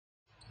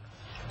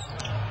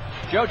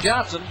Joe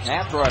Johnson,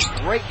 after a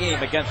great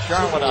game against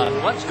Charlotte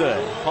on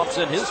Wednesday, pumps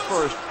in his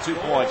first 2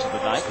 points of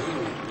the night.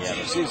 Yeah,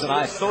 the season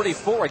high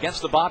 34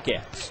 against the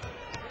Bobcats.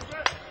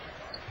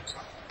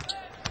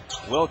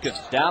 Wilkins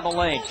down the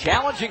lane,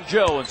 challenging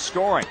Joe and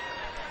scoring.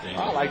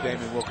 I like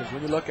Damien Wilkins.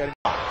 When you look at him,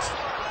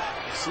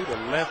 you see the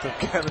length of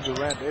Kevin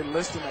Durant. They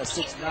list him at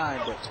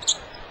 6'9", but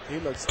he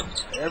looks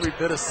every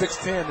bit of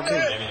 6'10" to me.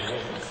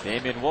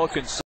 Damien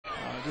Wilkins.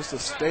 Just a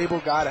stable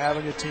guy to have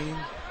on your team.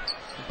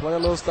 You play a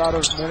little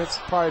starter's minutes,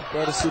 probably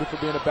better suited for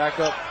being a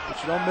backup, but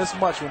you don't miss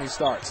much when he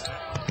starts.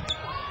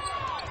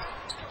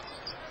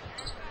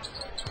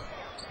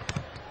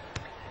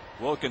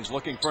 Wilkins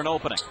looking for an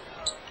opening.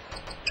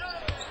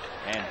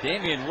 And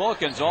Damien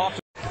Wilkins off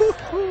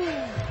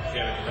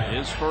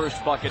his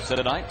first buckets of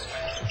the night.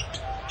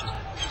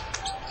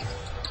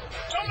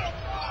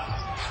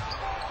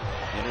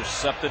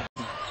 Intercepted.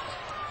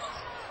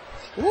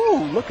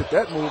 Ooh, look at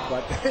that move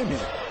by Damien.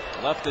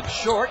 Left it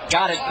short,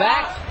 got it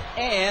back,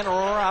 and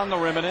around the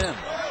rim and in.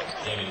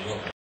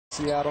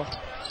 Seattle,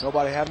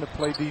 nobody having to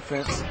play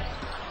defense,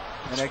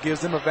 and that gives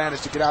them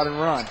advantage to get out and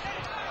run.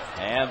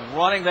 And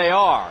running they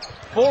are.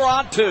 4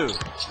 on 2.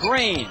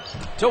 Green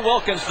to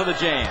Wilkins for the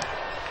jam.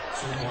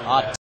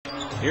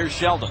 Here's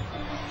Sheldon.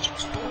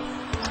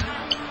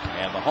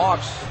 And the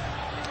Hawks'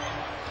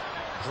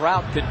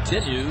 drought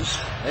continues.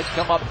 They've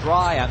come up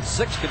dry on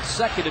 6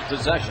 consecutive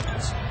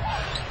possessions.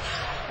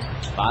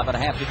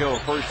 5.5 to go,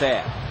 first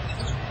half.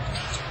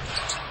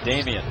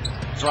 Damien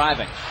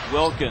driving.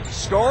 Wilkins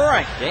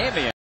scoring.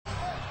 Damien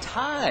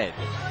tied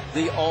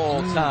the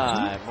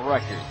all-time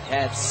record.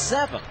 Had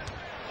 7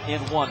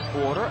 in 1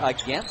 quarter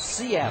against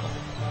Seattle.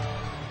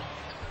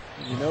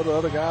 You know the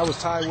other guy was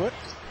tied with?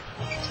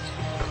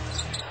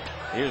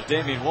 Here's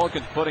Damien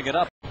Wilkins putting it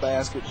up.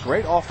 Basket.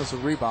 Great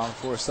offensive rebound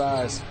for his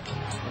size.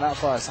 Not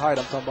for his height.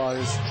 I'm talking about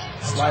his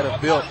slider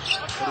build.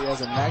 But he has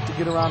a knack to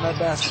get around that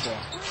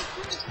basketball.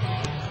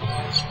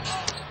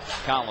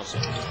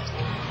 Collison.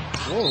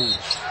 Whoa.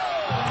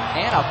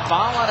 And a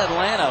foul on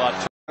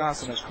Atlanta.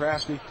 Johnson, a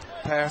crafty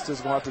passer,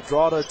 is going to have to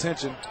draw the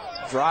attention,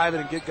 drive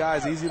it, and get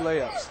guys easy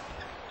layups.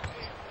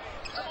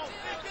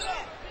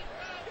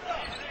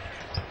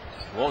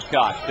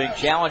 Wilcox being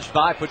challenged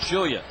by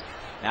Pachulia.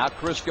 Now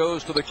Chris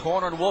goes to the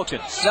corner and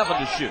Wilkins, 7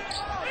 to shoot.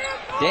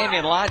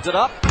 Damien lines it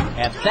up,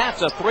 and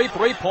that's a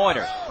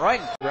 3-3-pointer.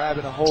 Right.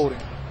 Grabbing and holding.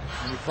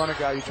 When you front a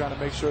guy, you're trying to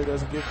make sure he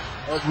doesn't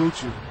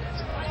uproot you.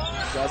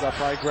 These guys are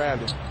probably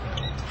grabbing.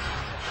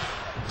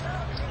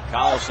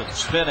 Collison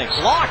spinning,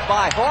 blocked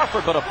by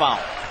Horford, but a foul.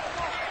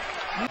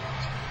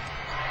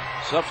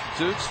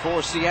 Substitutes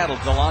for Seattle,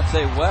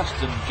 Delonte West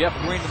and Jeff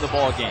Green in the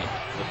ball game.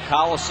 With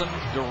Collison,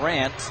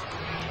 Durant,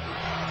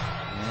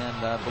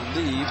 and I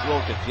believe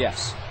Wilkins,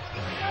 yes.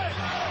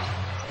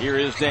 Here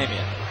is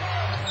Damien.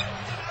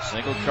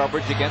 Single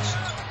coverage against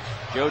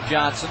Joe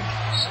Johnson,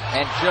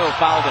 and Joe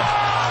fouled him.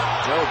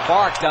 Joe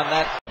barked on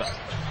that.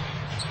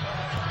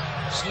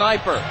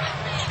 Sniper,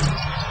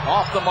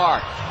 off the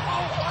mark.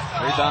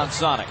 Rebound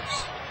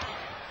Sonics.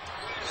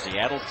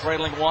 Seattle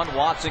trailing 1.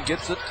 Watson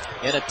gets it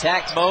in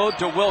attack mode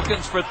to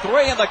Wilkins for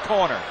 3 in the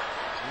corner.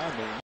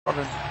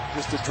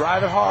 Just to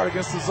drive it hard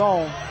against the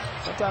zone.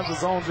 Sometimes the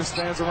zone just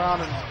stands around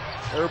and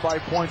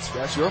everybody points.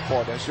 That's your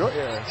fault. That's your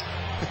error.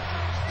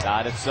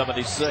 Tied at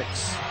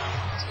 76.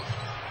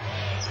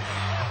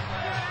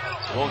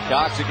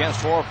 Wilcox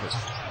against Horford.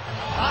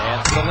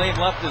 And Salim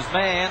left his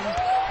man.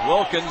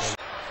 Wilkins,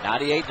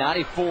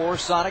 98-94.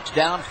 Sonics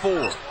down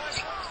 4.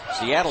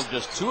 Seattle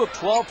just 2 of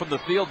 12 from the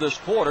field this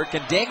quarter.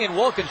 Can Damien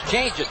Wilkins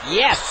change it?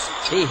 Yes!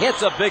 He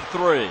hits a big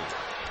 3.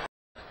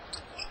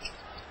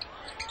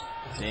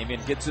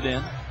 Damien gets it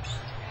in.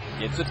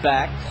 Gets it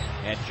back.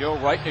 And Joe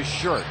right in his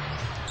shirt.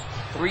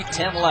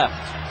 3:10 left.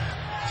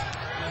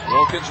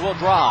 Wilkins will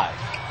drive.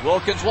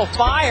 Wilkins will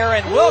fire,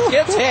 and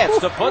Wilkins hits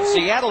to put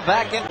Seattle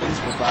back in. He's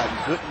providing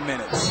good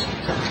minutes.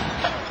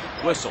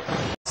 Whistle.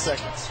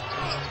 Seconds.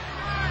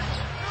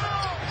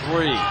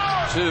 3,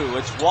 2.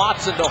 It's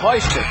Watson to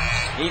hoist it.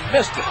 He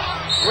missed it.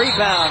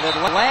 Rebound.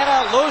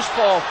 Atlanta. Loose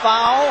ball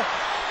foul.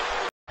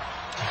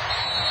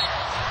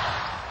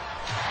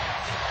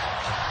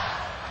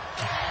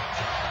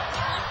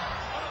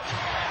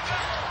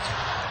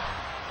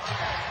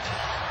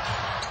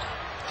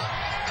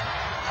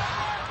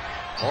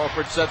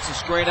 Horford sets the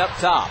screen up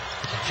top.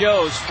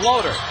 Joe's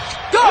floater.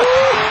 Good!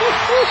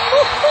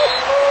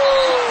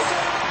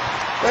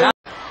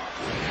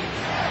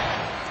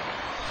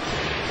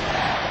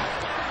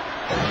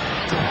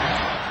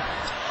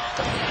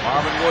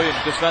 Marvin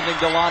Williams defending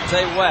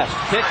Delonte West.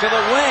 Kick to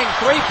the wing.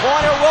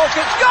 3-pointer.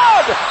 Wilkins.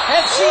 Good!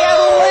 And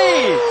Seattle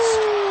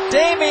leads.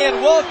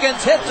 Damien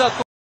Wilkins hits a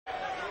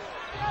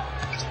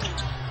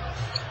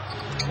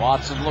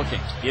Watson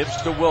looking. Gives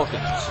to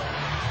Wilkins.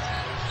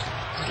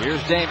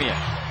 Here's Damien.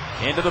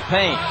 Into the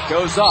paint.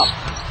 Goes up.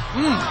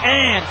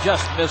 And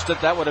just missed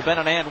it. That would have been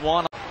an and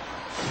one.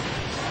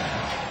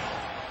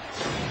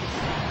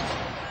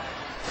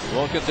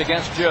 Wilkins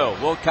against Joe.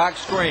 Wilcox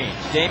screen.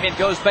 Damien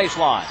goes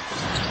baseline.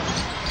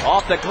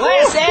 Off the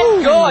glass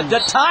and good to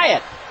tie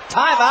it.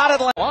 Timeout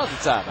Atlanta. Was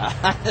a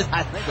timeout.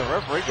 I think the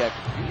referee got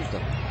confused.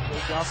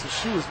 Coach Johnson's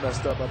shoe was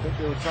messed up. I think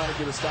they were trying to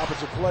get a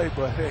stoppage of play,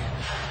 but hey,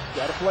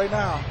 got to play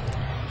now.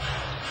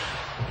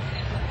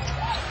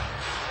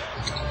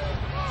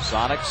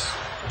 Sonics.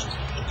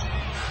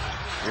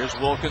 Here's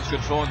Wilkins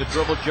controlling the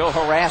dribble. Joe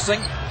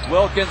harassing.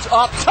 Wilkins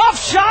up. Tough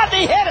shot.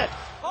 And he hit it.